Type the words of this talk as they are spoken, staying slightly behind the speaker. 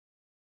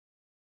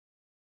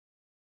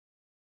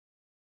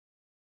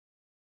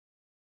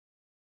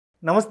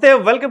నమస్తే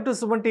welcome to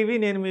Suman TV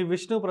నేను మీ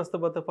విష్ణు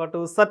ప్రస్తుతంతో పాటు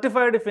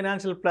certified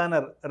financial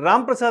planner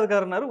Ram Prasad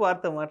గారు ఉన్నారు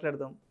వారితో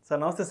మాట్లాడదాం సార్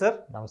నమస్తే సార్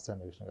నమస్తే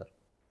అండి విష్ణు గారు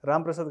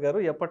రామ్ ప్రసాద్ గారు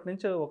ఎప్పటి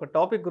నుంచో ఒక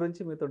టాపిక్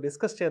గురించి మీతో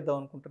డిస్కస్ చేద్దాం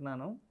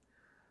అనుకుంటున్నాను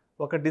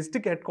ఒక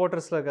డిస్ట్రిక్ట్ హెడ్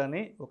క్వార్టర్స్లో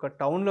కానీ ఒక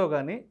టౌన్లో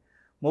కానీ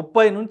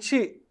 30 నుంచి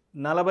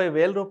 40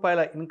 వేల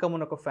రూపాయల ఇన్కమ్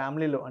ఉన్న ఒక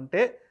ఫ్యామిలీలో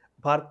అంటే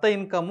భర్త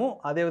ఇన్కము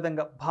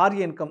అదేవిధంగా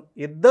భార్య ఇన్కమ్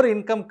ఇద్దరు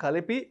ఇన్కమ్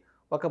కలిపి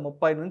ఒక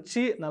 30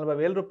 నుంచి 40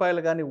 వేల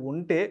రూపాయలు కానీ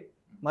ఉంటే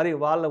మరి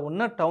వాళ్ళ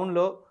ఉన్న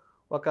టౌన్లో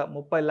ఒక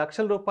 30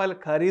 లక్షల రూపాయలు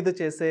ఖరీదు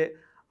చేసే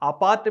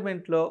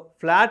అపార్ట్మెంట్లో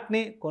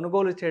ఫ్లాట్ని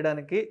కొనుగోలు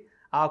చేయడానికి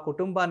ఆ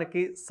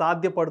కుటుంబానికి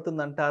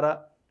సాధ్యపడుతుందంటారా?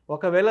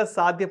 ఒకవేళ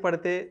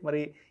సాధ్యపడితే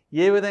మరి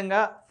ఏ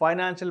విధంగా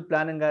ఫైనాన్షియల్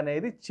ప్లానింగ్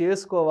అనేది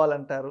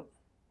చేసుకోవాలంటారు?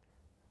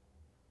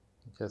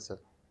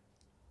 Sir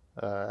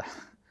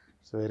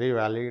it's very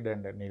valid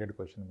and needed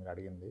question మీరు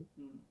అడిగింది.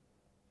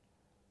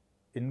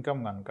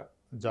 ఇన్కమ్ కనుక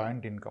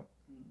జాయింట్ ఇన్కమ్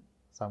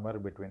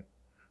సమ్వేర్ బిట్వీన్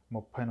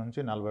 30 నుంచి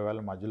 40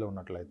 వేల మధ్యలో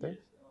ఉన్నట్లయితే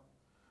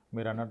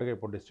మీరు అన్నట్టుగా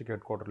ఇప్పుడు డిస్ట్రిక్ట్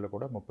హెడ్ క్వార్టర్లో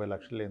కూడా 30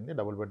 లక్షలు లేనిది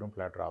డబుల్ బెడ్రూమ్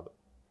ఫ్లాట్ రాదు.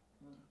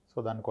 సో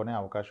దాన్ని కొనే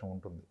అవకాశం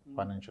ఉంటుంది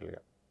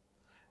ఫైనాన్షియల్గా.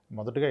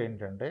 మొదటిగా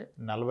ఏంటంటే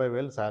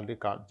 40,000 శాలరీ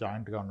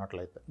జాయింట్గా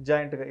ఉన్నట్లయితే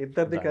జాయింట్గా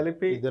ఇద్దరిది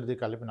కలిపి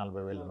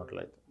 40,000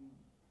 ఉన్నట్లయితే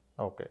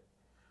ఓకే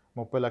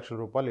 30 లక్షల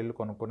రూపాయలు ఇల్లు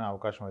కొనుక్కునే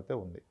అవకాశం అయితే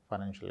ఉంది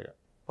ఫైనాన్షియల్గా.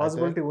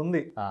 పాసిబిలిటీ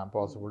ఉంది,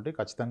 పాసిబిలిటీ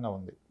ఖచ్చితంగా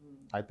ఉంది.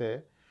 అయితే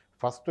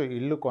ఫస్ట్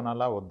ఇల్లు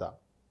కొనాలా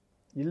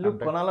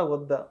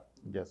వద్దా?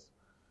 ఎస్.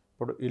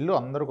 ఇప్పుడు ఇల్లు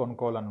అందరూ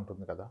కొనుక్కోవాలని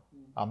ఉంటుంది కదా,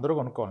 అందరూ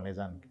కొనుక్కోవాలి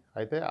నిజానికి.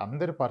 అయితే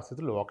అందరి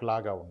పరిస్థితులు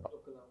ఒకలాగా ఉండవు.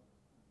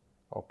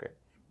 ఓకే,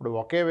 ఇప్పుడు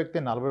ఒకే వ్యక్తి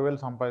 40,000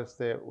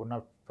 సంపాదిస్తే ఉన్న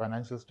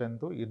ఫైనాన్షియల్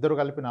స్ట్రెంత్, ఇద్దరు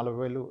కలిపి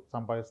 40,000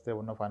 సంపాదిస్తే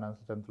ఉన్న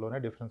ఫైనాన్షియల్ స్ట్రెంత్లోనే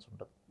డిఫరెన్స్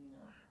ఉంటుంది.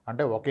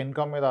 అంటే ఒక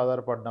ఇన్కమ్ మీద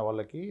ఆధారపడిన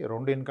వాళ్ళకి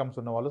 2 ఇన్కమ్స్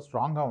ఉన్న వాళ్ళు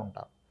స్ట్రాంగ్గా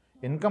ఉంటారు.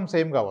 ఇన్కమ్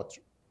సేమ్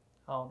కావచ్చు,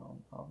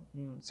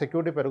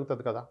 సెక్యూరిటీ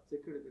పెరుగుతుంది కదా.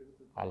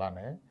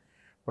 అలానే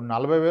ఇప్పుడు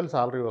 40,000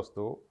 శాలరీ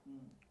వస్తూ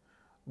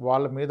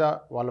వాళ్ళ మీద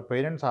వాళ్ళ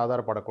పేరెంట్స్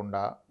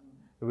ఆధారపడకుండా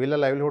వీళ్ళ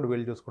లైవ్లీహుడ్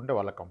వీళ్ళు చూసుకుంటే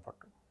వాళ్ళ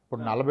కంఫర్ట్.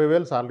 ఇప్పుడు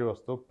 40,000 శాలరీ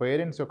వస్తూ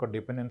పేరెంట్స్ యొక్క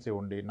డిపెండెన్సీ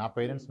ఉండి నా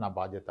పేరెంట్స్ నా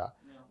బాధ్యత,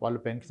 వాళ్ళు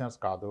పెన్షనర్స్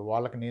కాదు,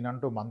 వాళ్ళకి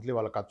నేనంటూ మంత్లీ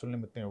వాళ్ళ ఖర్చుల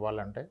నిమిత్తం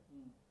ఇవ్వాలంటే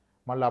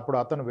మళ్ళీ అప్పుడు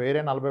అతను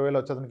వేరే 40,000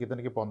 వచ్చేతనికి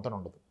ఇతనికి పొంతన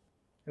ఉండదు.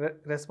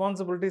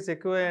 రెస్పాన్సిబిలిటీస్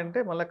ఎక్కువ అంటే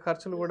మళ్ళీ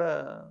ఖర్చులు కూడా.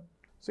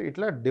 సో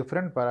ఇట్లా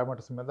డిఫరెంట్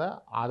పారామీటర్స్ మీద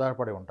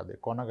ఆధారపడి ఉంటుంది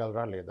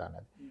కొనగలరా లేదా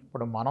అనేది.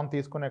 ఇప్పుడు మనం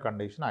తీసుకునే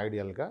కండిషన్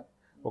ఐడియల్గా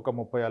ఒక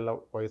 30 ఏళ్ళ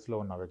వయసులో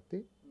ఉన్న వ్యక్తి,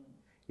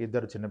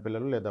 ఇద్దరు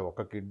చిన్నపిల్లలు లేదా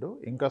ఒక కిడ్,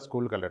 ఇంకా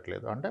స్కూల్కి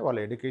వెళ్ళట్లేదు, అంటే వాళ్ళ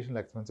ఎడ్యుకేషనల్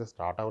ఎక్స్పెన్సెస్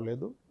స్టార్ట్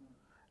అవ్వలేదు,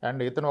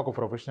 అండ్ ఇతను ఒక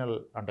ప్రొఫెషనల్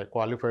అంటే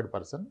క్వాలిఫైడ్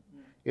పర్సన్,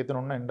 ఇతను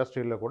ఉన్న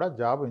ఇండస్ట్రీలో కూడా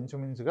జాబ్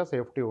ఇంచుమించుగా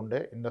సేఫ్టీ ఉండే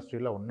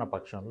ఇండస్ట్రీలో ఉన్న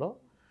పక్షంలో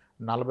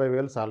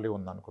 40,000 శాలరీ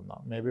ఉందనుకుందాం,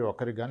 మేబీ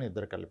ఒకరికి కానీ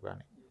ఇద్దరు కలిపి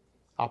కానీ,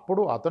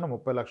 అప్పుడు అతను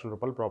 30 లక్షల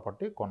రూపాయల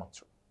ప్రాపర్టీ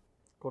కొనొచ్చు.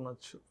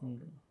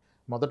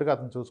 మొదటగా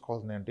అతను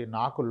చూసుకోవాల్సింది ఏంటి,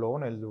 నాకు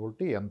లోన్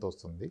ఎలిజిబిలిటీ ఎంత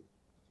వస్తుంది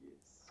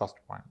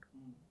ఫస్ట్ పాయింట్,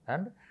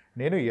 అండ్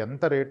నేను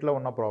ఎంత రేట్లో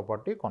ఉన్న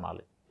ప్రాపర్టీ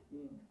కొనాలి.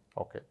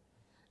 ఓకే,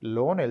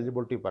 లోన్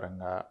ఎలిజిబిలిటీ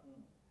పరంగా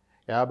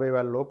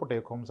 50,000 లోపు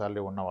టేక్ హోమ్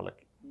శాలరీ ఉన్న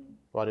వాళ్ళకి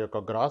వారి యొక్క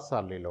గ్రాస్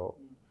శాలరీలో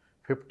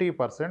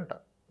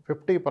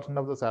 50%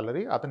 ఆఫ్ ద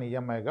శాలరీ అతని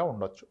ఈఎంఐగా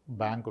ఉండొచ్చు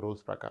బ్యాంక్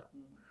రూల్స్ ప్రకారం.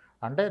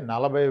 అంటే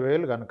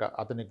 40,000 కనుక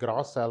అతని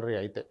గ్రాస్ శాలరీ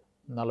అయితే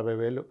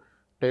 40,000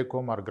 టేక్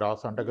హోమ్ ఆర్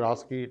గ్రాస్, అంటే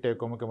గ్రాస్కి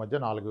టేక్ హోమ్కి మధ్య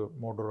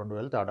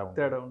 2,000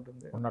 తేడా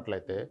ఉంటుంది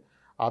ఉన్నట్లయితే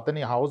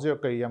అతని హౌస్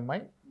యొక్క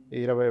ఈఎంఐ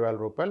 20,000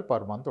 రూపాయలు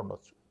పర్ మంత్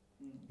ఉండొచ్చు.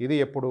 ఇది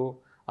ఎప్పుడు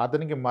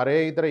అతనికి మరే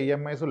ఇతర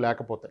ఈఎంఐస్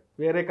లేకపోతాయి,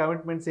 వేరే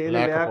కమిట్మెంట్స్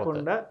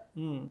లేకుండా.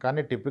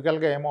 కానీ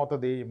టిపికల్గా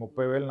ఏమవుతుంది,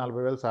 30,000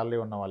 40,000 శాలరీ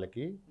ఉన్న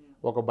వాళ్ళకి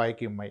ఒక బైక్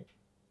ఈఎంఐ,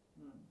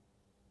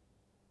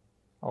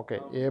 ఓకే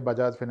ఏ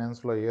బజాజ్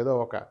ఫైనాన్స్లో ఏదో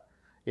ఒక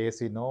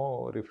ఏసీనో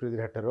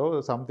రిఫ్రిజిరేటరో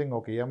సంథింగ్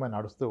ఒక ఈఎంఐ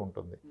నడుస్తూ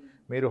ఉంటుంది.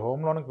 మీరు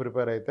హోమ్ లోన్కి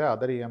ప్రిపేర్ అయితే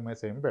అదర్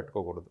ఈఎంఐస్ ఏమి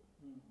పెట్టుకోకూడదు.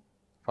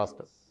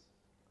 ఫస్ట్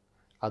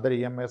అదర్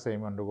ఈఎంఐస్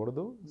ఏమి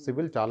ఉండకూడదు.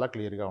 సిబిల్ చాలా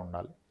క్లియర్గా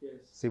ఉండాలి,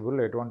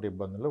 సిబిల్లో ఎటువంటి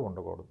ఇబ్బందులు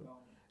ఉండకూడదు.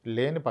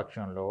 లేని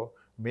పక్షంలో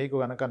మీకు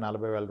కనుక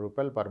 40,000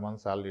 రూపాయలు పర్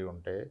మంత్ శాలరీ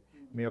ఉంటే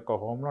మీ యొక్క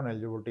హోమ్ లోన్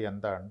ఎలిజిబిలిటీ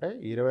ఎంత అంటే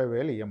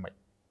 20,000 ఈఎంఐ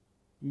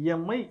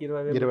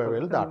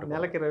 20,000 దాటు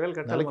నెలకి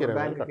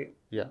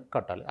 20,000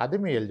 కట్టాలి, అది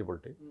మీ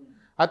ఎలిజిబిలిటీ.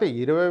 అయితే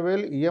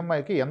 20,000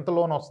 ఈఎంఐకి ఎంత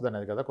లోన్ వస్తుంది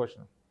అనేది కదా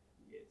క్వశ్చన్.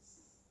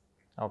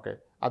 ఓకే,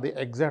 అది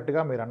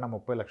ఎగ్జాక్ట్గా మీరు అన్న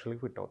 30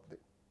 లక్షలకి ఫిట్ అవుతుంది.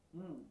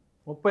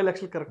 30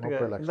 లక్షలు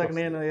కరెక్ట్గా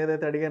నేను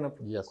ఏదైతే అడిగాను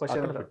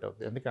ఫిట్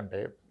అవుతుంది.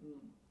 ఎందుకంటే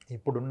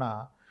ఇప్పుడున్న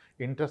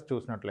ఇంట్రెస్ట్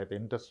చూసినట్లయితే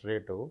ఇంట్రెస్ట్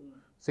రేటు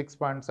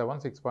 6.7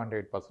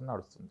 6.8%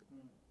 నడుస్తుంది.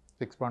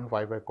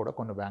 6.55 కూడా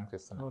కొన్ని బ్యాంక్స్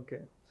ఇస్తున్నాయి. ఓకే,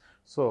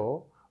 సో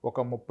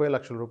ఒక 30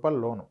 లక్షల రూపాయల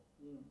లోను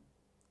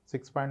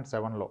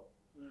 6.7లో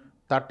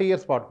 30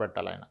 ఇయర్స్ పాటు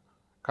పెట్టాలి ఆయన.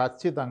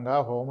 ఖచ్చితంగా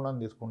హోమ్ లోన్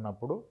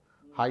తీసుకున్నప్పుడు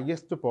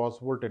హైయెస్ట్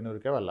పాసిబుల్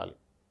టెన్యూర్కే వెళ్ళాలి.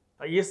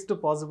 హైయెస్ట్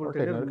పాసిబుల్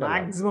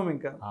మ్యాక్సిమం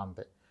ఇంకా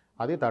అంతే,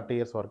 అది 30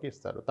 ఇయర్స్ వరకు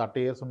ఇస్తారు. 30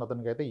 ఇయర్స్ ఉన్న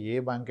అతనికి అయితే ఏ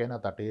బ్యాంక్ అయినా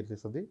 30 ఇయర్స్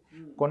ఇస్తుంది.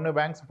 కొన్ని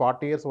బ్యాంక్స్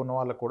 40 ఇయర్స్ ఉన్న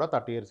వాళ్ళకి కూడా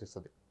 30 ఇయర్స్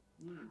ఇస్తుంది.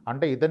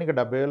 అంటే ఇతనికి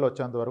 70,000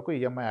 వచ్చేంత వరకు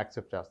ఈఎంఐ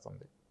యాక్సెప్ట్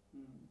చేస్తుంది.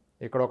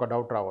 ఇక్కడ ఒక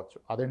డౌట్ రావచ్చు,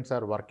 అదేంటి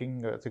సార్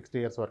వర్కింగ్ 60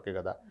 ఇయర్స్ వరకే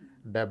కదా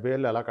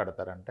 70,000 ఎలా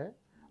కడతారంటే,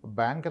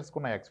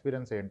 బ్యాంకర్స్కున్న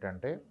ఎక్స్పీరియన్స్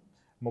ఏంటంటే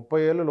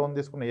 30 ఏళ్ళు లోన్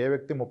తీసుకున్న ఏ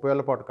వ్యక్తి 30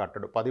 ఏళ్ల పాటు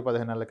కట్టడు,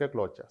 10-15 నెలలకే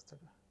క్లోజ్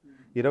చేస్తాడు.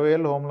 20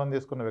 ఏళ్ళు హోమ్ లోన్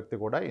తీసుకున్న వ్యక్తి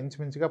కూడా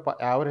ఇంచుమించుగా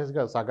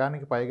యావరేజ్గా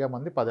సగానికి పైగా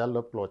మంది 10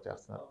 ఏళ్ళలోపు క్లోజ్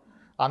చేస్తున్నారు.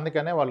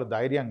 అందుకనే వాళ్ళు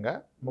ధైర్యంగా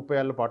 30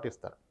 ఏళ్ళ పాటు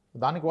ఇస్తారు.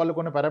 దానికి వాళ్ళు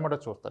కొన్ని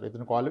పారామీటర్స్ చూస్తారు.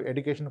 ఇతను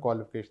ఎడ్యుకేషన్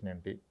క్వాలిఫికేషన్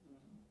ఏంటి,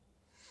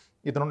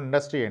 ఇతను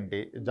ఇండస్ట్రీ ఏంటి,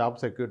 జాబ్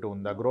సెక్యూరిటీ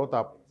ఉందా, గ్రోత్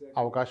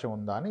అవకాశం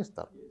ఉందా అని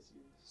ఇస్తారు.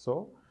 సో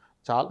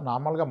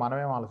నార్మల్గా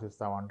మనమేం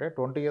ఆలోచిస్తామంటే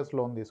 20 ఇయర్స్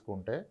లోన్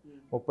తీసుకుంటే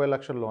 30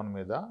 లక్షల లోన్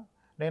మీద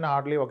నేను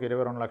హార్డ్లీ ఒక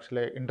 22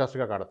 లక్షలే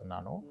ఇంట్రెస్ట్గా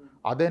కడుతున్నాను.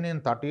 అదే నేను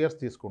 30 ఇయర్స్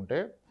తీసుకుంటే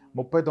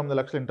 39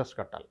 లక్షలు ఇంట్రెస్ట్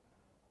కట్టాలి.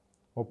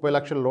 30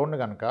 లక్షల లోన్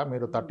కనుక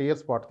మీరు 30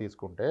 ఇయర్స్ పాటు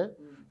తీసుకుంటే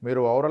మీరు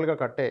ఓవరాల్గా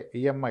కట్టే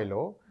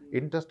ఈఎంఐలో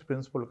ఇంట్రెస్ట్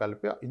ప్రిన్సిపల్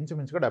కలిపి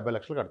ఇంచుమించుగా 70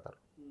 లక్షలు కడతారు.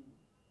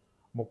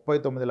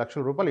 39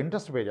 లక్షల రూపాయలు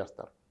ఇంట్రెస్ట్ పే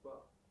చేస్తారు.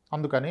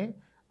 అందుకని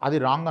అది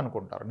రాంగ్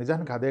అనుకుంటారు,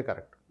 నిజానికి అదే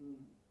కరెక్ట్.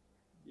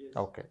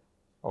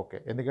 ఓకే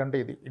ఎందుకంటే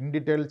ఇది ఇన్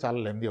డీటెయిల్ చాలా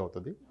లెందీ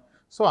అవుతుంది.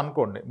 సో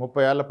అనుకోండి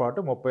 30 ఏళ్ల పాటు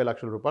 30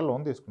 లక్షల రూపాయలు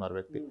లోన్ తీసుకున్నారు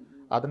వ్యక్తి.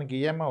 అతనికి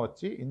ఈఎంఐ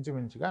వచ్చి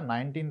ఇంచుమించుగా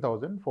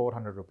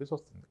 19,400 రూపీస్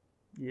వస్తుంది.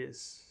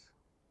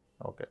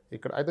 ఓకే,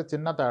 ఇక్కడ అయితే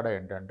చిన్న తేడా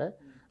ఏంటంటే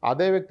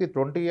అదే వ్యక్తి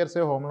 20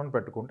 ఇయర్సే హోమ్ లోన్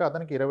పెట్టుకుంటే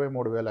అతనికి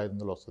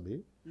 23,500 వస్తుంది.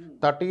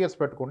 30 ఇయర్స్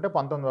పెట్టుకుంటే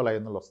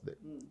 19,500 వస్తుంది.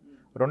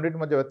 రెండింటి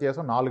మధ్య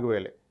వ్యత్యాసం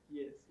 4,000.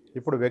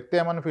 ఇప్పుడు వ్యక్తి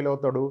ఏమని ఫీల్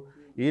అవుతాడు,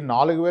 ఈ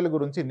 4,000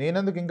 గురించి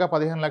నేనెందుకు ఇంకా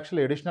 15 లక్షలు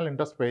ఎడిషనల్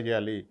ఇంట్రెస్ట్ పే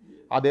చేయాలి,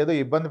 అదేదో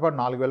ఇబ్బంది పడి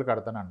 4,000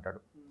 కడతాను అంటాడు.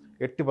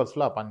 ఎట్టి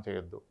బస్సులో ఆ పని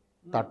చేయొద్దు,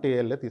 30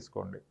 ఏళ్ళే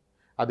తీసుకోండి,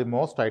 అది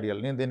మోస్ట్ ఐడియల్.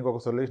 నేను దీనికి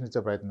ఒక సొల్యూషన్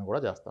ఇచ్చే ప్రయత్నం కూడా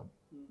చేస్తాను.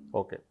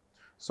 ఓకే,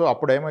 సో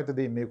అప్పుడు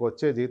ఏమవుతుంది, మీకు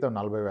వచ్చే జీతం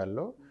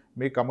 40,000లో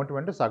మీ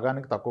కమిట్మెంట్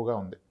సగానికి తక్కువగా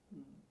ఉంది,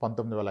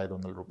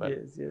 19,500 రూపాయలు.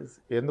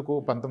 ఎందుకు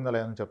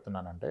 19,500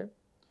 చెప్తున్నానంటే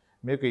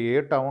మీకు ఏ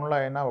టౌన్లో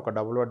అయినా ఒక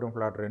డబుల్ బెడ్రూమ్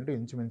ఫ్లాట్ రెంట్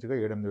ఇంచుమించుగా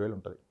 7-8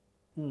 ఉంటుంది.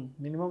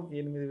 మినిమం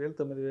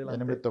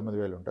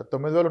 8,000-9,000 ఉంటుంది.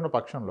 9,000 ఉన్న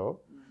పక్షంలో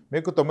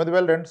మీకు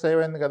 9,000 రెంట్ సేవ్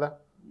అయింది కదా,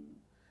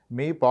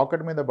 మీ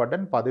పాకెట్ మీద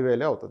బడ్డన్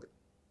 10,000 అవుతుంది.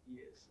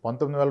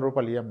 19,000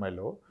 రూపాయలు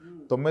ఈఎంఐలో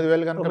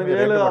 9,000 కనుక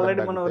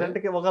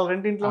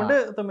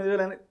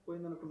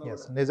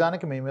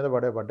నిజానికి మీ మీద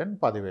పడే బడ్డన్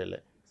 10,000.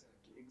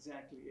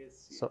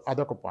 సో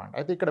అదొక పాయింట్.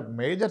 అయితే ఇక్కడ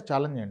మేజర్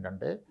ఛాలెంజ్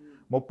ఏంటంటే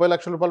 30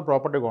 లక్షల రూపాయలు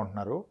ప్రాపర్టీ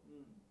కొంటున్నారు,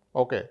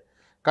 ఓకే,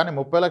 కానీ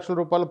 30 లక్షల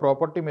రూపాయల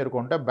ప్రాపర్టీ మీరు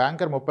కొంటే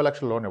బ్యాంకర్ 30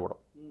 లక్షల లోన్ ఇవ్వడం.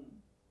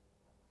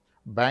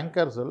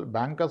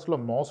 బ్యాంకర్స్లో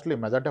మోస్ట్లీ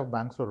మెజారిటీ ఆఫ్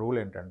బ్యాంక్స్లో రూల్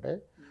ఏంటంటే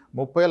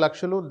 30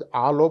 లక్షలు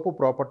ఆ లోపు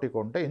ప్రాపర్టీ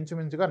కొంటే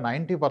ఇంచుమించుగా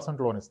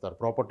 90% లోన్ ఇస్తారు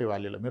ప్రాపర్టీ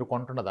వాల్యూలో మీరు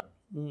కొంటున్నదాన్ని.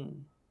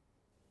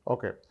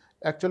 ఓకే,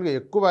 యాక్చువల్గా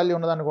ఎక్కువ వాల్యూ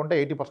ఉన్నదాన్ని కొంటే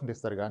 80%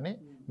 ఇస్తారు, కానీ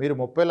మీరు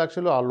 30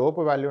 లక్షలు ఆ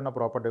లోపు వాల్యూ ఉన్న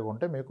ప్రాపర్టీ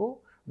కొంటే మీకు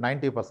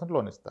 90%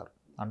 లోన్ ఇస్తారు.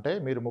 అంటే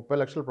మీరు 30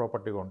 లక్షల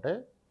ప్రాపర్టీ కొంటే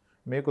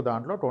మీకు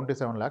దాంట్లో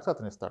 27 lakhs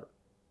అతను ఇస్తాడు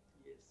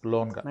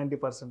లోన్గా.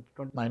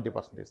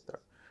 90%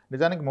 ఇస్తాడు.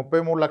 నిజానికి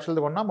 33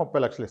 లక్షలది కొన్నా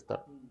 30 లక్షలు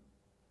ఇస్తాడు.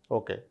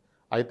 ఓకే,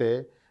 అయితే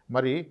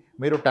మరి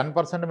మీరు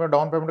 10% మీరు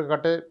డౌన్ పేమెంట్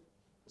కట్టే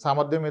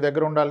సామర్థ్యం మీ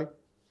దగ్గర ఉండాలి,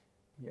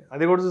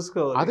 అది కూడా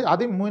చూసుకోవాలి.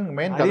 అది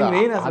మెయిన్ కదా,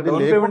 అది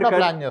లేకుండా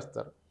ప్లాన్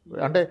చేస్తారు.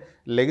 అంటే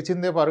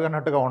లెగిచిందే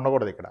పరుగన్నట్టుగా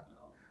ఉండకూడదు. ఇక్కడ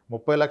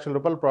 30 లక్షల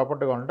రూపాయలు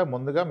ప్రాపర్టీగా ఉంటే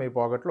ముందుగా మీ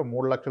పాకెట్లో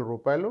 3 లక్షల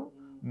రూపాయలు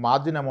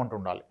మార్జిన్ అమౌంట్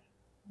ఉండాలి.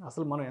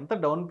 అసలు మనం ఎంత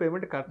డౌన్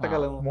పేమెంట్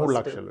కట్టగలము? 3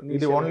 లక్షలు.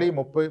 ఇది ఓన్లీ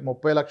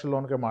 30 లక్షల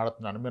లోన్కే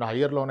మాడుతున్నాను. మీరు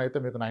హయ్యర్ లోన్ అయితే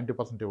మీకు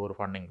 90% ఇవ్వరు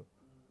ఫండింగ్.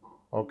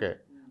 ఓకే,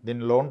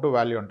 దీన్ని లోన్ టు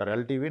వాల్యూ అంటారు.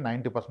 ఎల్టీవీ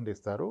 90%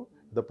 ఇస్తారు.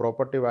 The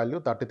property value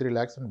 33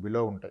 lakhs and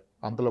below ఉంటాయి,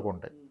 అంతలోకి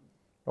ఉంటాయి.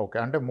 ఓకే,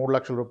 అంటే 3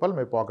 లక్షల రూపాయలు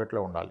మీ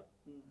పాకెట్లో ఉండాలి.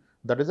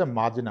 That is a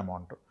margin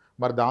amount.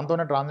 మరి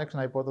దాంతోనే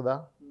ట్రాన్సాక్షన్ అయిపోతుందా?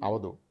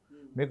 అవదు.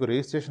 మీకు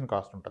రిజిస్ట్రేషన్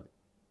కాస్ట్ ఉంటుంది,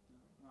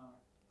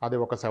 అది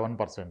ఒక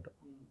 7%.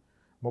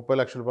 30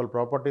 లక్షల రూపాయల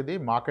ప్రాపర్టీది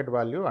మార్కెట్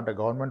వాల్యూ అంటే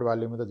గవర్నమెంట్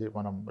వాల్యూ మీద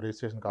మనం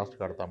రిజిస్ట్రేషన్ కాస్ట్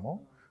కడతాము.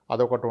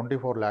 అదొక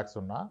 24 lakhs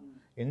ఉన్నా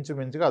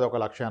ఇంచుమించుగా అదొక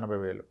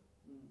 1,80,000.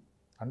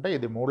 అంటే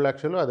ఇది 3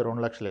 లక్షలు, అది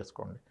 2 లక్షలు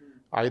వేసుకోండి,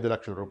 5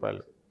 లక్షల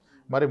రూపాయలు.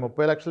 మరి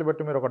 30 లక్షలు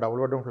పెట్టి మీరు ఒక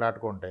డబుల్ బెడ్రూమ్ ఫ్లాట్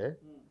కొంటే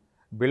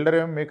బిల్డర్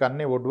ఏమి మీకు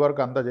అన్ని వుడ్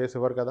వర్క్ అంతా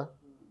చేసేవారు కదా.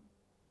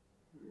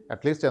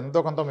 అట్లీస్ట్ ఎంతో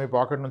కొంత మీ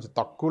పాకెట్ నుంచి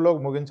తక్కువలో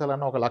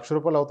ముగించాలన్న ఒక 1,00,000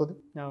 రూపాయలు అవుతుంది.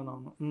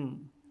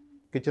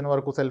 కిచెన్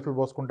వరకు సెల్ఫ్లు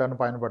పోసుకుంటాను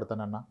పైన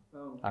పెడతానన్నా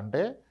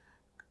అంటే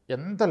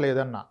ఎంత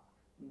లేదన్నా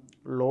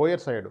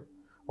లోయర్ సైడ్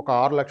ఒక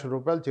 6 లక్షల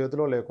రూపాయలు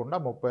చేతిలో లేకుండా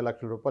 30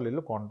 లక్షల రూపాయలు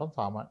ఇల్లు కొనడం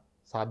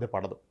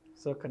సాధ్యపడదు.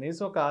 సో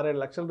కనీసం ఒక 6-7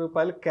 లక్షల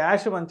రూపాయలు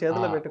క్యాష్ మన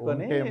చేతిలో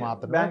పెట్టుకొని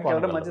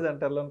మంచిది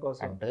అంటారు లోన్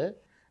కోసం. అంటే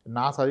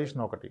నా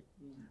సజెషన్ ఒకటి,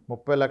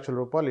 30 లక్షల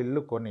రూపాయలు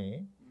ఇల్లు కొని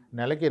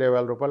నెలకి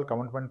 20,000 రూపాయలు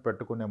కమిట్మెంట్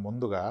పెట్టుకునే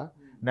ముందుగా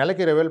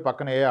నెలకి 20,000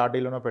 పక్కన ఏ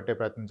ఆర్డీలోనో పెట్టే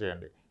ప్రయత్నం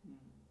చేయండి.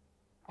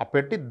 ఆ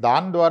పెట్టి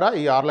దాని ద్వారా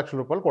ఈ 6 లక్షల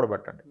రూపాయలు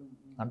కూడబెట్టండి.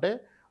 అంటే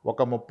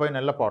ఒక 30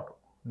 నెలల పాటు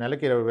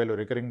నెలకి 20,000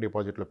 రికరింగ్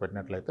డిపాజిట్లో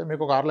పెట్టినట్లయితే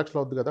మీకు ఒక 6 లక్షలు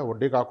అవుద్ది కదా,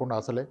 వడ్డీ కాకుండా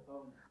అసలే.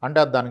 అంటే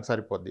అది దానికి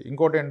సరిపోద్ది.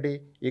 ఇంకోటి ఏంటి,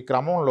 ఈ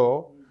క్రమంలో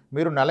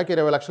మీరు నెలకి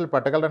 20 లక్షలు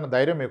పెట్టగలరన్న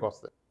ధైర్యం మీకు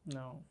వస్తుంది.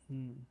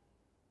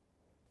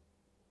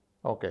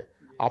 ఓకే,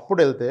 అప్పుడు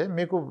వెళ్తే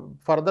మీకు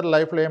ఫర్దర్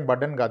లైఫ్లో ఏం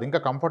బర్డెన్ కాదు, ఇంకా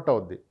కంఫర్ట్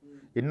అవుద్ది.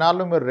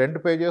 ఇన్నాళ్ళు మీరు రెంట్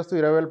పే చేస్తూ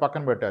 20,000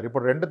 పక్కన పెట్టారు,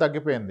 ఇప్పుడు రెంట్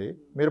తగ్గిపోయింది,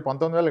 మీరు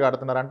 19,000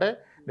 కడుతున్నారంటే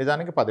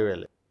నిజానికి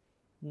 10,000.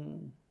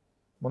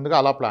 ముందుగా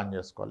అలా ప్లాన్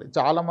చేసుకోవాలి.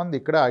 చాలామంది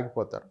ఇక్కడే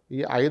ఆగిపోతారు. ఈ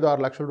 5-6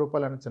 లక్షల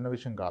రూపాయలు అనేది చిన్న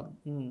విషయం కాదు.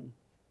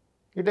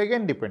 It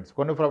again depends.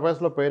 కొన్ని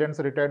ప్రొఫైల్స్లో పేరెంట్స్,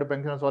 రిటైర్డ్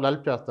పెన్షనర్స్ వాళ్ళు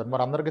హెల్ప్ చేస్తారు,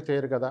 మరి అందరికీ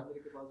చేయరు కదా.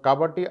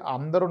 కాబట్టి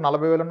అందరూ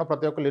 40,000 ఉన్న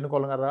ప్రతి ఒక్కరు ఇల్లు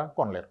కొనగలరా?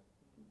 కొనలేరు.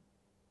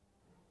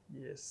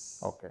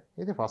 ఓకే,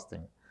 ఇది ఫస్ట్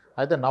థింగ్.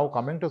 అయితే నౌ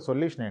కమింగ్ టు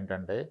సొల్యూషన్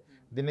ఏంటంటే,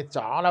 దీన్ని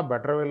చాలా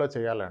బెటర్ వేలో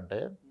చేయాలంటే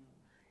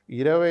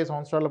 20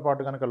 సంవత్సరాల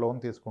పాటు కనుక లోన్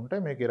తీసుకుంటే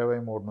మీకు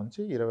 23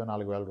 నుంచి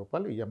 24,000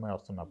 రూపాయలు ఈఎంఐ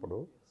వస్తున్నప్పుడు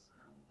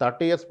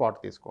 30 ఇయర్స్ పాటు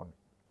తీసుకోండి,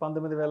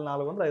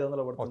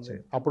 19,400 పడుతుంది.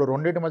 అప్పుడు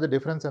రెండింటి మధ్య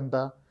డిఫరెన్స్ ఎంత?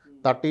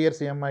 30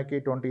 ఇయర్స్ ఈఎంఐకి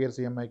 20 ఇయర్స్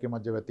ఈఎంఐకి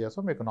మధ్య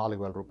వ్యత్యాసం మీకు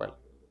 4,000 రూపాయలు.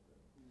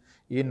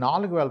 ఈ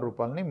 4,000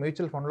 రూపాయలని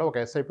మ్యూచువల్ ఫండ్లో ఒక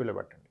ఎస్ఐపిలో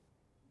పెట్టండి.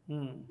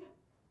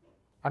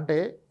 అంటే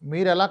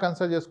మీరు ఎలా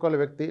కన్సిడర్ చేసుకోవాలి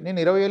వ్యక్తి? నేను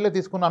 20 ఏళ్ళే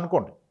తీసుకున్నాను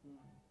అనుకోండి,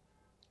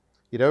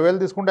 20,000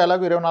 తీసుకుంటే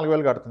ఎలాగో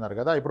 24,000 కడుతున్నారు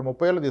కదా, ఇప్పుడు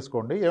 30,000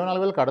 తీసుకోండి,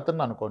 24,000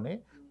 కడుతున్నా అనుకోని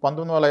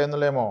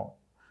 19,500 ఏమో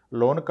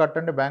లోన్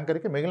కట్టండి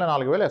బ్యాంకర్కి, మిగిలిన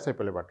 4,000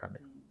 ఎస్ఐపిలో పెట్టండి.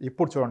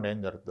 ఇప్పుడు చూడండి ఏం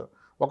జరుగుతుందో.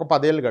 ఒక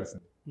 10 ఏళ్ళు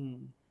గడిచింది,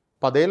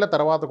 10 ఏళ్ళ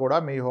తర్వాత కూడా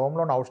మీ హోమ్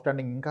లోన్ అవుట్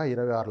స్టాండింగ్ ఇంకా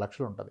 26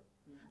 లక్షలు ఉంటుంది.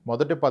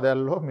 మొదటి 10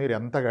 ఏళ్ళలో మీరు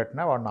ఎంత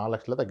కట్టినా వాడు 4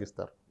 లక్షలు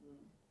తగ్గిస్తారు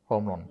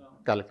హోమ్ లోన్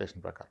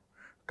క్యాలిక్యులేషన్ ప్రకారం.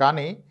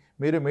 కానీ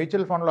మీరు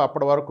మ్యూచువల్ ఫండ్లో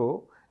అప్పటి వరకు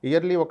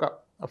ఇయర్లీ ఒక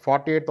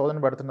 48,000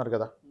 పెడుతున్నారు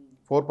కదా,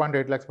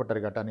 4.8 lakhs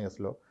పెట్టారు కదా 10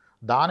 yearsలో.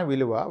 దాని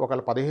విలువ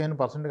ఒకవేళ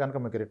 15% కనుక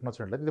మీకు రిటర్న్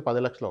వచ్చినట్లయితే ఇది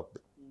 10 లక్షలు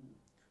అవుతుంది.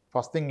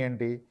 ఫస్ట్ థింగ్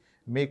ఏంటి,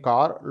 మీ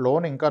కార్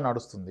లోన్ ఇంకా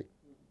నడుస్తుంది,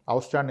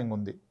 అవుట్ స్టాండింగ్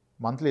ఉంది,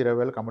 మంత్లీ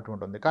 20,000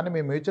 కమిట్మెంట్ ఉంది, కానీ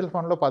మీ మ్యూచువల్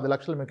ఫండ్లో 10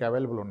 లక్షలు మీకు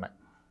అవైలబుల్ ఉన్నాయి.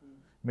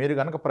 మీరు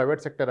కనుక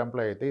ప్రైవేట్ సెక్టర్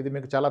ఎంప్లాయ్ అయితే ఇది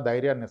మీకు చాలా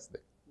ధైర్యాన్ని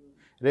ఇస్తుంది.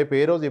 రేపు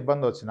ఏ రోజు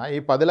ఇబ్బంది వచ్చినా ఈ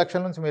 10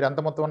 లక్షల నుంచి మీరు ఎంత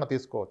మొత్తం అన్నా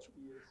తీసుకోవచ్చు.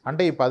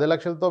 అంటే ఈ 10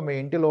 లక్షలతో మీ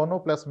ఇంటి లోను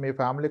ప్లస్ మీ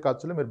ఫ్యామిలీ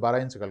ఖర్చులు మీరు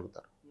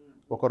భరాయించగలుగుతారు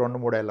ఒక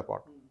 2-3 ఏళ్ల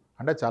పాటు.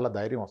 అంటే చాలా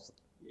ధైర్యం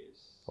వస్తుంది.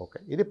 ఓకే,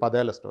 ఇది 10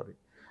 ఏళ్ల స్టోరీ.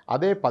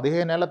 అదే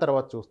 15 ఏళ్ల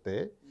తర్వాత చూస్తే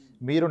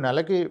మీరు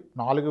నెలకి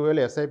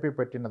 4,000 ఎస్ఐపి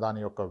పెట్టిన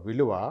దాని యొక్క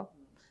విలువ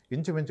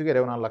ఇంచుమించుగా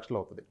 24 లక్షలు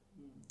అవుతుంది.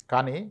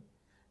 కానీ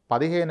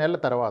 15 ఏళ్ల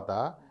తర్వాత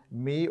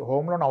మీ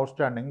హోమ్ లోన్ అవుట్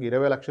స్టాండింగ్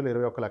 20 లక్షలు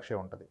 21 లక్షే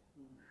ఉంటుంది.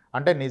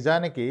 అంటే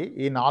నిజానికి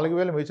ఈ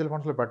 4,000 మ్యూచువల్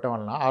ఫండ్స్లో పెట్టడం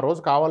వలన ఆ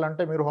రోజు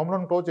కావాలంటే మీరు హోమ్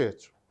లోన్ క్లోజ్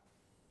చేయొచ్చు.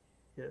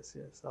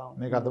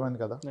 మీకు అర్థమైంది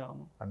కదా.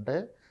 అంటే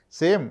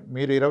సేమ్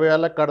మీరు 20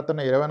 ఏళ్ళకి కడుతున్న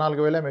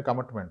 24,000 మీ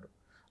కమిట్మెంట్,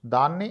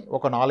 దాన్ని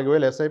ఒక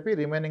 4,000 ఎస్ఐపి,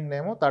 రిమైనింగ్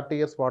ఏమో 30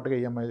 ఇయర్స్ పాటుగా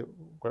ఈఎంఐ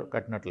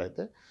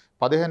కట్టినట్లయితే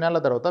 15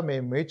 ఏళ్ల తర్వాత మీ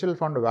మ్యూచువల్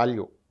ఫండ్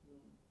వాల్యూ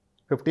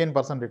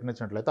 15% రిటర్న్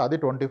ఇచ్చినట్లయితే అది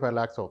 25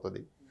 lakhs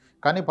అవుతుంది.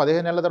 కానీ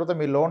 15 ఏళ్ల తర్వాత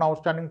మీ లోన్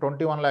అవుట్ స్టాండింగ్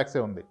 21 lakhs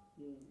ఉంది.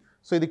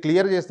 సో ఇది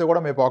క్లియర్ చేస్తే కూడా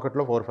మీ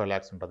పాకెట్లో 4-5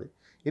 lakhs ఉంటుంది.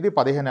 ఇది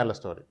 15 ఏళ్ల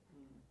స్టోరీ.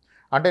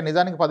 అంటే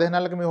నిజానికి 15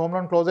 ఏళ్ళకి మీ హోమ్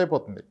లోన్ క్లోజ్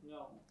అయిపోతుంది.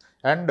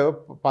 అండ్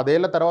 10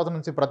 ఏళ్ల తర్వాత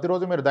నుంచి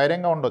ప్రతిరోజు మీరు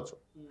ధైర్యంగా ఉండొచ్చు.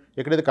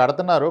 ఇక్కడ ఇది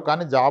కడుతున్నారు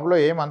కానీ జాబ్లో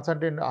ఏం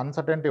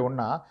అన్సర్టెనిటీ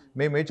ఉన్నా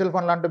మీ మ్యూచువల్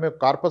ఫండ్ లాంటి మీకు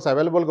కార్పస్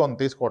అవైలబుల్గా ఉంది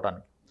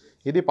తీసుకోవడానికి.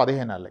 ఇది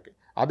 15 ఏళ్ళకి.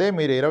 అదే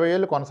మీరు 20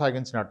 ఏళ్ళు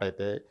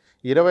కొనసాగించినట్టయితే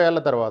 20 ఏళ్ల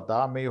తర్వాత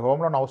మీ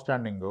హోమ్ లోన్ అవుట్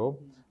స్టాండింగ్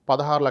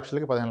 16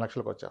 లక్షలకి 15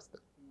 లక్షలకు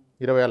వచ్చేస్తుంది.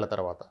 20 ఏళ్ల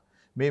తర్వాత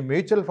మీ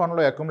మ్యూచువల్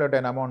ఫండ్లో అక్యుములేట్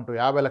అయిన అమౌంట్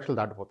 50 లక్షలు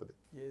దాటిపోతుంది.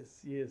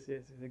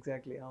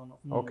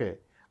 ఓకే,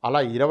 అలా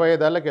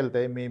 25 ఏళ్ళకి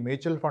వెళ్తే మీ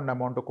మ్యూచువల్ ఫండ్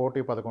అమౌంట్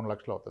 1,11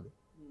 లక్షలు అవుతుంది.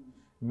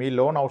 మీ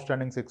లోన్ అవుట్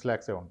స్టాండింగ్ 6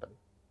 lakhs ఉంటుంది.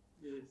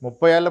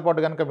 30 ఏళ్ల పాటు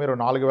కనుక మీరు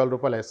 4,000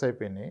 రూపాయల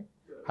ఎస్ఐపిని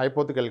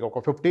హైపోతికల్గా ఒక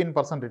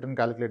 15% రిటర్న్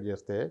క్యాలిక్యులేట్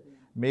చేస్తే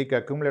మీకు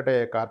అక్యుములేట్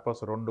అయ్యే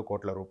కార్పస్ 2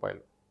 కోట్ల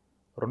రూపాయలు.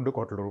 2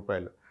 కోట్ల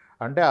రూపాయలు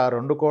అంటే ఆ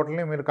 2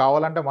 కోట్లని మీరు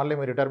కావాలంటే మళ్ళీ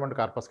మీ రిటైర్మెంట్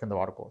కార్పస్ కింద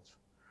వాడుకోవచ్చు.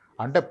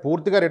 అంటే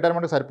పూర్తిగా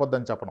రిటైర్మెంట్కి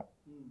సరిపోద్దని చెప్పను.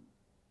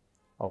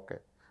 ఓకే,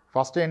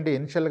 ఫస్ట్ ఏంటి,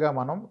 ఇనిషియల్గా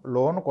మనం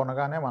లోన్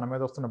కొనగానే మన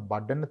మీద వస్తున్న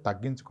బర్డెన్ని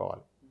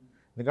తగ్గించుకోవాలి.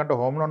 ఎందుకంటే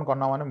హోమ్ లోన్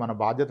కొన్నామని మన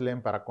బాధ్యతలు ఏం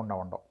పెరగకుండా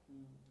ఉండవు.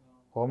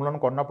 హోమ్ లోన్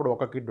కొన్నప్పుడు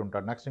ఒక కిడ్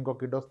ఉంటాడు, నెక్స్ట్ ఇంకో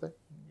కిడ్ వస్తే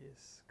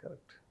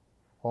కరెక్ట్.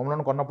 హోమ్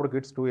లోన్ కొన్నప్పుడు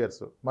కిడ్స్ 2 years,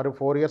 మరి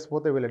 4 years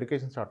పోతే వీళ్ళ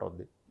ఎడ్యుకేషన్ స్టార్ట్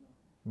అవుద్ది.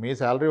 మీ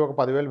శాలరీ ఒక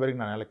 10,000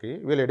 పెరిగిన నెలకి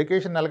వీళ్ళ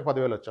ఎడ్యుకేషన్ నెలకి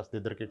 10,000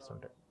 వచ్చేస్తుంది 2 kids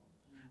ఉంటే.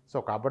 సో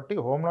కాబట్టి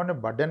హోమ్ లోన్ని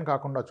బర్డెన్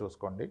కాకుండా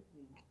చూసుకోండి.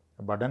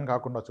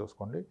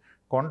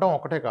 కొనటం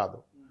ఒకటే కాదు,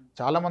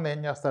 చాలామంది ఏం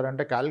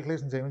చేస్తారంటే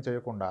క్యాలిక్యులేషన్స్ ఏమీ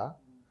చేయకుండా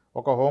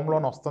ఒక హోమ్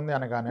లోన్ వస్తుంది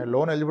అనగానే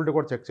లోన్ ఎలిజిబిలిటీ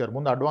కూడా చెక్ చేయరు,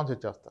 ముందు అడ్వాన్స్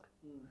ఇచ్చేస్తారు.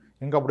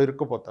 ఇంకా అప్పుడు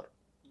ఇరుక్కుపోతారు.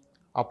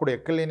 అప్పుడు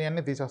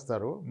ఎక్కలేనివన్నీ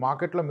తీసేస్తారు.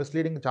 మార్కెట్లో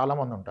మిస్లీడింగ్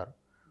చాలామంది ఉంటారు.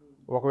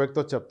 ఒక వ్యక్తి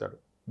వచ్చి చెప్తాడు,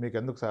 మీకు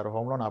ఎందుకు సార్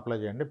హోమ్ లోన్ అప్లై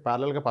చేయండి,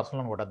 ప్యారలల్గా పర్సనల్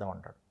లోన్ కొట్టేద్దాం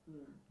అంటాడు.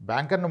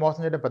 బ్యాంకర్ని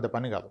మోసం చేయడం పెద్ద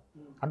పని కాదు.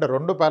 అంటే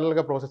 2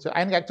 ప్యారలల్గా ప్రాసెస్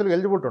ఆయనకి యాక్చువల్గా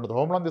ఎలిజిబిలిటీ ఉంటుంది,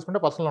 హోమ్ లోన్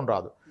తీసుకుంటే పర్సనల్ లోన్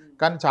రాదు.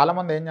 కానీ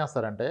చాలామంది ఏం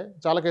చేస్తారంటే,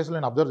 చాలా కేసులు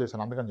నేను అబ్జర్వ్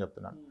చేశాను, అందుకని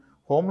చెప్తున్నాను.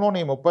 హోమ్ లోన్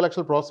ఈ 30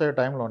 లక్షలు ప్రాసెస్ అయ్యే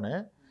టైంలోనే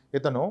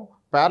ఇతను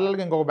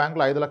ప్యారలల్గా ఇంకొక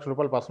బ్యాంకులో 5 లక్షల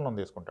రూపాయలు పర్సనల్ లోన్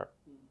తీసుకుంటాడు.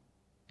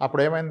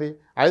 అప్పుడు ఏమైంది,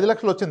 5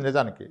 లక్షలు వచ్చింది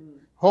నిజానికి,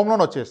 హోమ్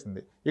లోన్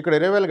వచ్చేసింది. ఇక్కడ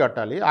 20,000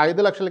 కట్టాలి,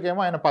 5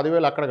 లక్షలకేమో ఆయన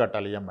 10,000 అక్కడ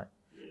కట్టాలి ఈఎంఐ.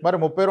 మరి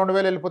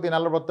 32,000 వెళ్ళిపోతే ఈ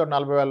నెల పోతాడు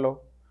 40,000లో.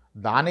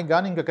 దానికి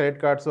కానీ ఇంకా క్రెడిట్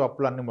కార్డ్స్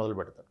అప్పులు అన్నీ మొదలు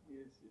పెడతాడు.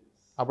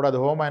 అప్పుడు అది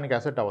హోమ్ ఆయనకి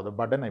అసెట్ అవ్వదు,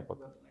 బర్డెన్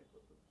అయిపోతుంది.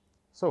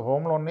 సో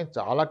హోమ్ లోన్ని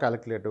చాలా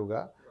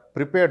క్యాలిక్యులేటివ్గా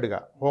ప్రిపేర్డ్గా,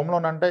 హోమ్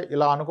లోన్ అంటే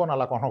ఇలా అనుకొని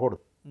అలా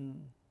కొనకూడదు,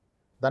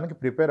 దానికి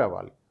ప్రిపేర్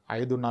అవ్వాలి.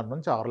 5.5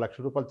 నుంచి 6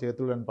 లక్షల రూపాయలు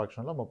చేతులు లేని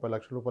పక్షంలో 30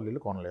 లక్షల రూపాయలు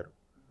ఇల్లు కొనలేరు.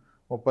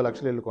 30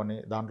 లక్షలు ఇల్లు కొని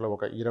దాంట్లో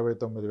ఒక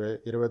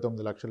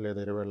 29 లక్షలు లేదా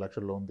 27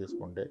 లక్షలు లోన్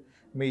తీసుకుంటే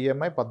మీ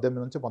ఈఎంఐ 18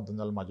 నుంచి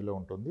 19 మధ్యలో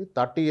ఉంటుంది.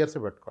 30 years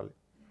పెట్టుకోవాలి.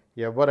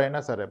 ఎవరైనా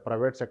సరే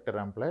ప్రైవేట్ సెక్టర్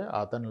ఎంప్లాయ్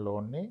అతని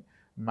లోన్ని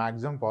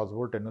మ్యాక్సిమం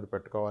పాసిబుల్ టెన్యూర్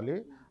పెట్టుకోవాలి.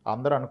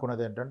 అందరూ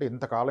అనుకునేది ఏంటంటే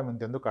ఇంతకాలం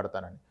ఇంతెందుకు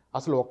కడతానని.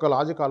 అసలు ఒక్క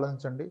లాజిక్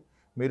ఆలోచించండి.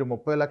 మీరు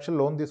 30 లక్షలు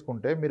లోన్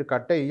తీసుకుంటే మీరు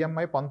కట్టే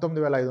ఈఎంఐ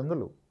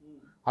 19,500.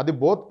 అది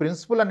బోత్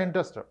ప్రిన్సిపల్ అండ్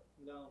ఇంట్రెస్ట్.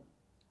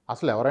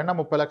 అసలు ఎవరైనా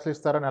 30 లక్షలు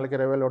ఇస్తారా, నెలకి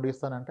 20,000 వడ్డీ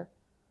ఇస్తానంటే?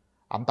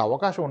 అంత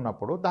అవకాశం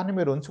ఉన్నప్పుడు దాన్ని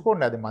మీరు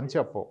ఉంచుకోండి. అది మంచి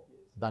అప్పు.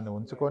 దాన్ని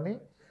ఉంచుకొని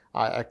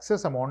ఆ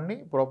ఎక్సెస్ అమౌంట్ని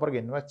ప్రాపర్గా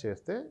ఇన్వెస్ట్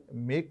చేస్తే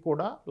మీకు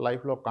కూడా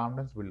లైఫ్లో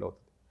కాన్ఫిడెన్స్ బిల్డ్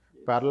అవుతుంది.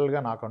 ప్యారలల్గా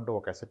నాకంటూ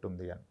ఒక అసెట్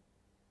ఉంది అని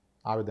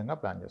ఆ విధంగా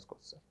ప్లాన్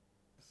చేసుకోవచ్చు సార్.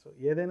 సో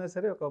ఏదైనా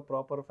సరే ఒక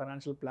ప్రాపర్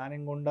ఫైనాన్షియల్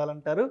ప్లానింగ్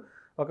ఉండాలంటారు.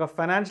 ఒక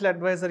ఫైనాన్షియల్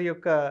అడ్వైజర్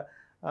యొక్క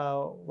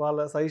వాళ్ళ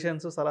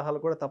సజెషన్స్, సలహాలు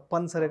కూడా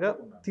తప్పనిసరిగా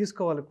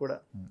తీసుకోవాలి కూడా.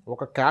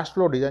 ఒక క్యాష్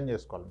ఫ్లో డిజైన్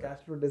చేసుకోవాలి.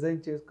 క్యాష్ ఫ్లో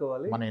డిజైన్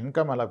చేసుకోవాలి. మన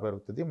ఇన్కమ్ ఎలా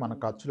పెరుగుతుంది, మన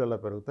ఖర్చులు ఎలా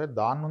పెరుగుతాయి,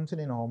 దాని నుంచి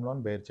నేను హోమ్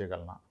లోన్ బేర్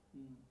చేయగలనా.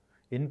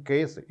 In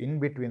case in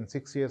between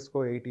 6 ఇయర్స్కో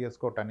 8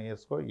 ఇయర్స్కో 10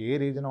 ఇయర్స్కో A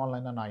reason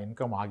వల్లైనా నా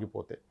ఇన్కమ్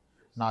ఆగిపోతే,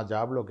 నా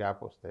జాబ్లో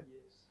గ్యాప్ వస్తే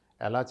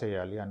ఎలా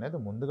చేయాలి అనేది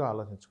ముందుగా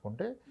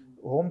ఆలోచించుకుంటే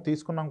హోమ్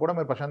తీసుకున్నాం కూడా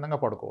మీరు ప్రశాంతంగా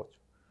పడుకోవచ్చు.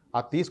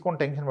 అది తీసుకొని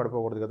టెన్షన్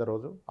పడిపోకూడదు కదా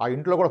రోజు. ఆ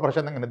ఇంట్లో కూడా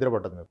ప్రశాంతంగా నిద్ర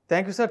పట్టదు మీరు.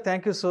 Thank you sir,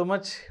 thank you so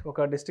much.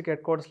 ఒక డిస్ట్రిక్ట్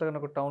హెడ్ క్వార్టర్స్లో కానీ,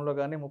 ఒక టౌన్లో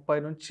కానీ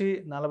 30 నుంచి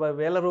 40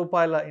 వేల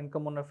రూపాయల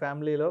ఇన్కమ్ ఉన్న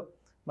ఫ్యామిలీలో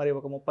మరి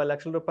ఒక 30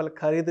 లక్షల రూపాయలు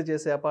ఖరీదు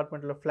చేసే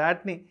అపార్ట్మెంట్లో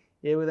ఫ్లాట్ని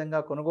ఏ విధంగా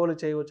కొనుగోలు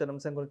చేయవచ్చు అనే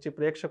అంశం గురించి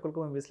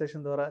ప్రేక్షకులకు మీ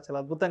విశ్లేషణ ద్వారా చాలా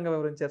అద్భుతంగా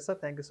వివరించారు sir.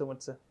 Thank you so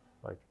much sir.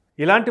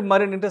 ఇలాంటి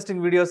మరిన్ని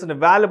ఇంట్రెస్టింగ్ వీడియోస్,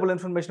 వాల్యుబుల్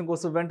ఇన్ఫర్మేషన్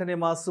కోసం వెంటనే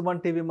మా Suman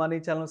TV money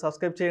channel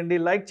subscribe చేయండి,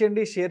 లైక్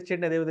చేయండి, షేర్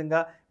చేయండి. అదేవిధంగా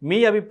మీ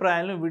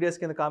అభిప్రాయాలను వీడియోస్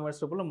కింద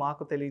కామెంట్స్ రూపంలో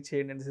మాకు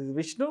తెలియచేయండి. This is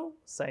Vishnu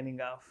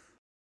signing off.